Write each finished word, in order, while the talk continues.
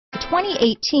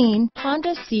2018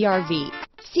 Honda CR-V.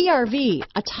 CR-V,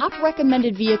 a top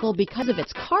recommended vehicle because of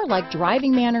its car-like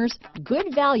driving manners, good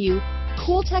value,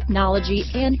 cool technology,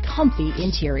 and comfy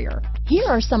interior. Here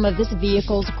are some of this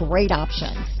vehicle's great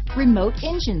options: remote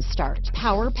engine start,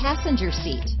 power passenger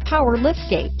seat, power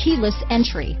liftgate, keyless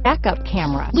entry, backup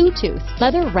camera, Bluetooth,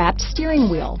 leather-wrapped steering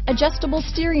wheel, adjustable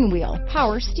steering wheel,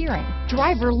 power steering,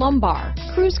 driver lumbar,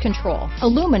 cruise control,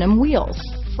 aluminum wheels,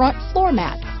 front floor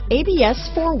mats, ABS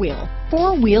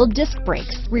four-wheel disc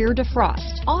brakes, rear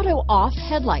defrost, auto-off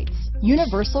headlights,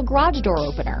 universal garage door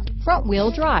opener,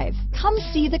 front-wheel drive. Come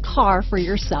see the car for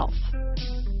yourself.